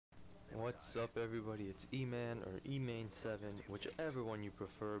What's up, everybody? It's E-Man or E-Main7, whichever one you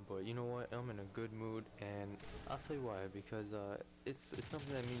prefer, but you know what? I'm in a good mood, and I'll tell you why, because it's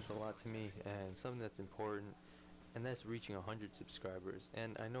something that means a lot to me, and something that's important, and that's reaching 100 subscribers.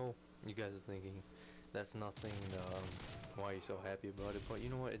 And I know you guys are thinking, that's nothing, why are you so happy about it? But you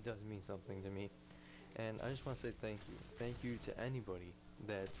know what? It does mean something to me, and I just want to say thank you. Thank you to anybody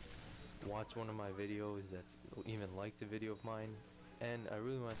that's watched one of my videos, that's even liked a video of mine. And I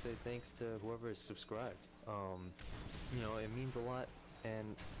really want to say thanks to whoever is subscribed. You know, it means a lot.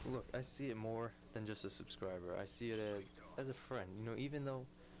 And look, I see it more than just a subscriber. I see it as a friend. You know, even though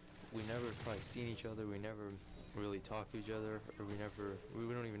we never probably seen each other, we never really talk to each other, or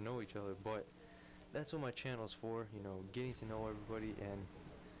we don't even know each other. But that's what my channel's for. You know, getting to know everybody, and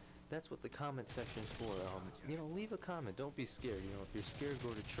that's what the comment section's for. You know, leave a comment. Don't be scared. You know, if you're scared, go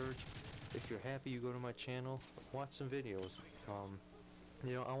to church. If you're happy, you go to my channel, watch some videos.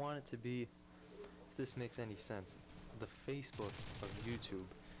 You know, I want it to be, if this makes any sense, the Facebook of YouTube.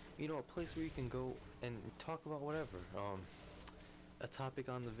 You know, a place where you can go and talk about whatever. A topic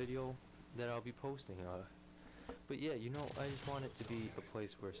on the video that I'll be posting. But yeah, you know, I just want it to be a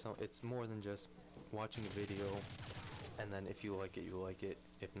place where it's more than just watching a video, and then if you like it, you like it.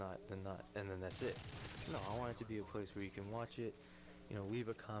 If not, then not, and then that's it. No, I want it to be a place where you can watch it, you know, leave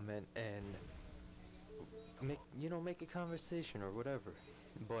a comment, and make a conversation or whatever.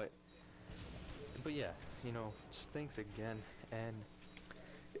 But yeah, you know, just thanks again. And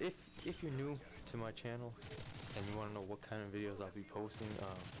if you're new to my channel and you want to know what kind of videos I'll be posting,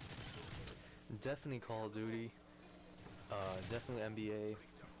 definitely Call of Duty, definitely NBA.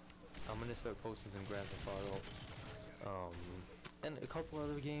 I'm gonna start posting some Grand Theft Auto, and a couple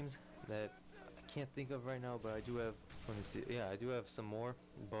other games that I can't think of right now, but I do have. Let me see. Yeah, I do have some more,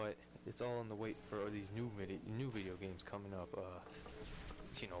 but it's all in the wait for these new video games coming up.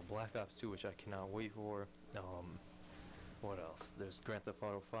 You know, Black Ops 2, which I cannot wait for. What else? There's Grand Theft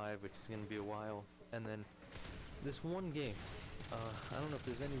Auto 5, which is gonna be a while, and then this one game. I don't know if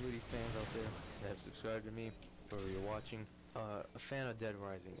there's anybody fans out there that have subscribed to me or you're watching. A fan of Dead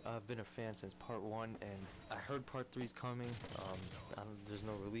Rising. I've been a fan since part 1, and I heard part 3's coming. There's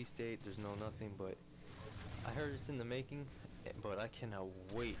no release date. There's no nothing, but I heard it's in the making, but I cannot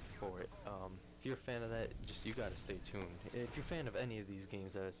wait for it. If you're a fan of that, you gotta stay tuned. If you're a fan of any of these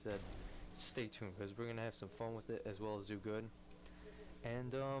games that I said, stay tuned, because we're gonna have some fun with it as well as do good.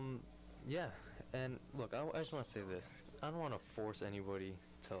 And yeah, and look, I just want to say this. I don't want to force anybody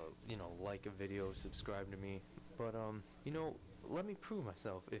to, you know, like a video, subscribe to me, but you know, let me prove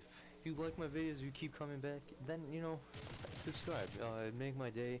myself. If you like my videos, you keep coming back, then, you know, subscribe. Make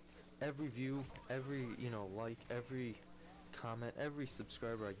my day. Every view, every, you know, like, every comment, every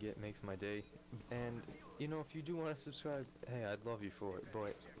subscriber I get makes my day. And you know, if you do want to subscribe, hey, I'd love you for it,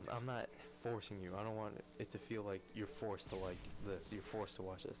 but I'm not forcing you. I don't want it to feel like you're forced to like this, you're forced to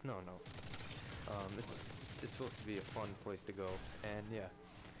watch this. No. It's supposed to be a fun place to go. And yeah,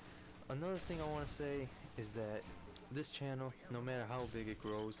 another thing I want to say is that this channel, no matter how big it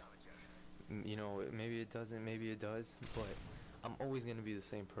grows, you know, maybe it doesn't, maybe it does, but I'm always gonna be the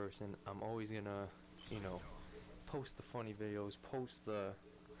same person. I'm always gonna, you know, post the funny videos, post the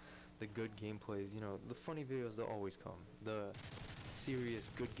good gameplays. You know, the funny videos, they'll always come. The serious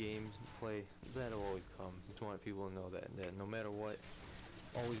good games play, that'll always come. I just want people to know that no matter what,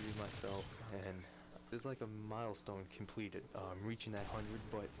 always be myself. And it's like a milestone completed, reaching that 100.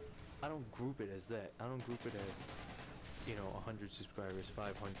 But I don't group it as that. I don't group it as, you know, 100 subscribers,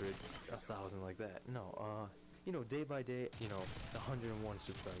 500, 1,000, like that. No. You know, day by day, you know, 101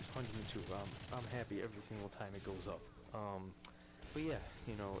 subscribers, 102. I'm happy every single time it goes up. But yeah,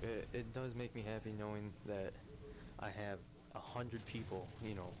 you know, it does make me happy knowing that I have 100 people,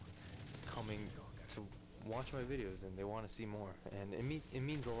 you know, coming to watch my videos, and they want to see more, and it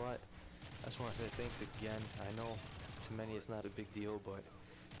means a lot. I just want to say thanks again. I know to many it's not a big deal, but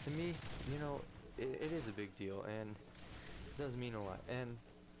to me, you know, it is a big deal, and it does mean a lot. And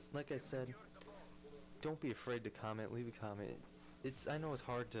like I said, don't be afraid to comment. Leave a comment. I know it's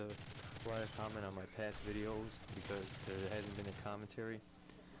hard to write a comment on my past videos because there hasn't been a commentary.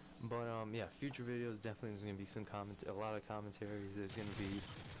 But yeah, future videos definitely there's gonna be a lot of commentaries. There's gonna be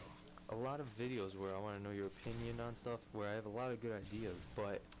a lot of videos where I want to know your opinion on stuff, where I have a lot of good ideas.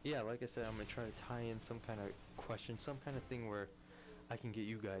 But yeah, like I said, I'm gonna try to tie in some kind of question, some kind of thing where I can get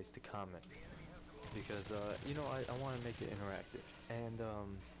you guys to comment, because you know, I want to make it interactive. And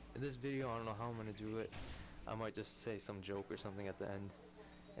in this video, I don't know how I'm gonna do it. I might just say some joke or something at the end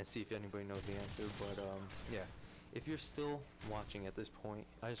and see if anybody knows the answer. But yeah, if you're still watching at this point,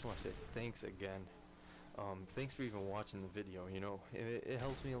 I just want to say thanks again. Thanks for even watching the video. You know, it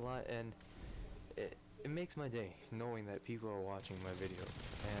helps me a lot, and it makes my day knowing that people are watching my video.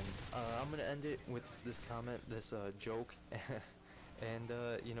 And I'm gonna end it with this comment, this joke. And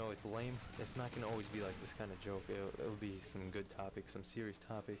you know, it's lame. It's not gonna always be like this kind of joke. It'll be some good topics, some serious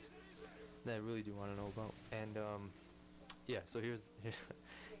topics that I really do want to know about. And yeah, so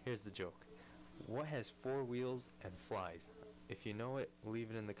here's the joke. What has 4 wheels and flies? If you know it, leave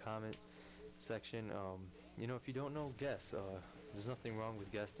it in the comment section. You know, if you don't know, guess. There's nothing wrong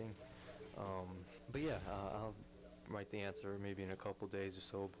with guessing. But yeah, I'll write the answer maybe in a couple days or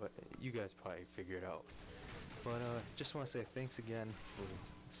so, but you guys probably figure it out. But just want to say thanks again for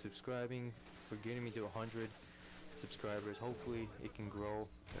subscribing, for getting me to 100 subscribers. Hopefully it can grow.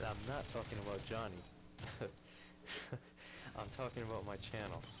 And I'm not talking about Johnny. I'm talking about my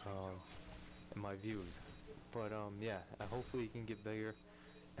channel and my views. But yeah, hopefully it can get bigger.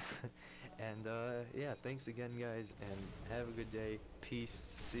 And yeah, thanks again, guys, and have a good day. Peace.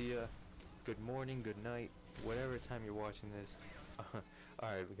 See ya. Good morning, good night, whatever time you're watching this.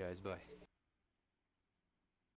 Alright, guys, bye.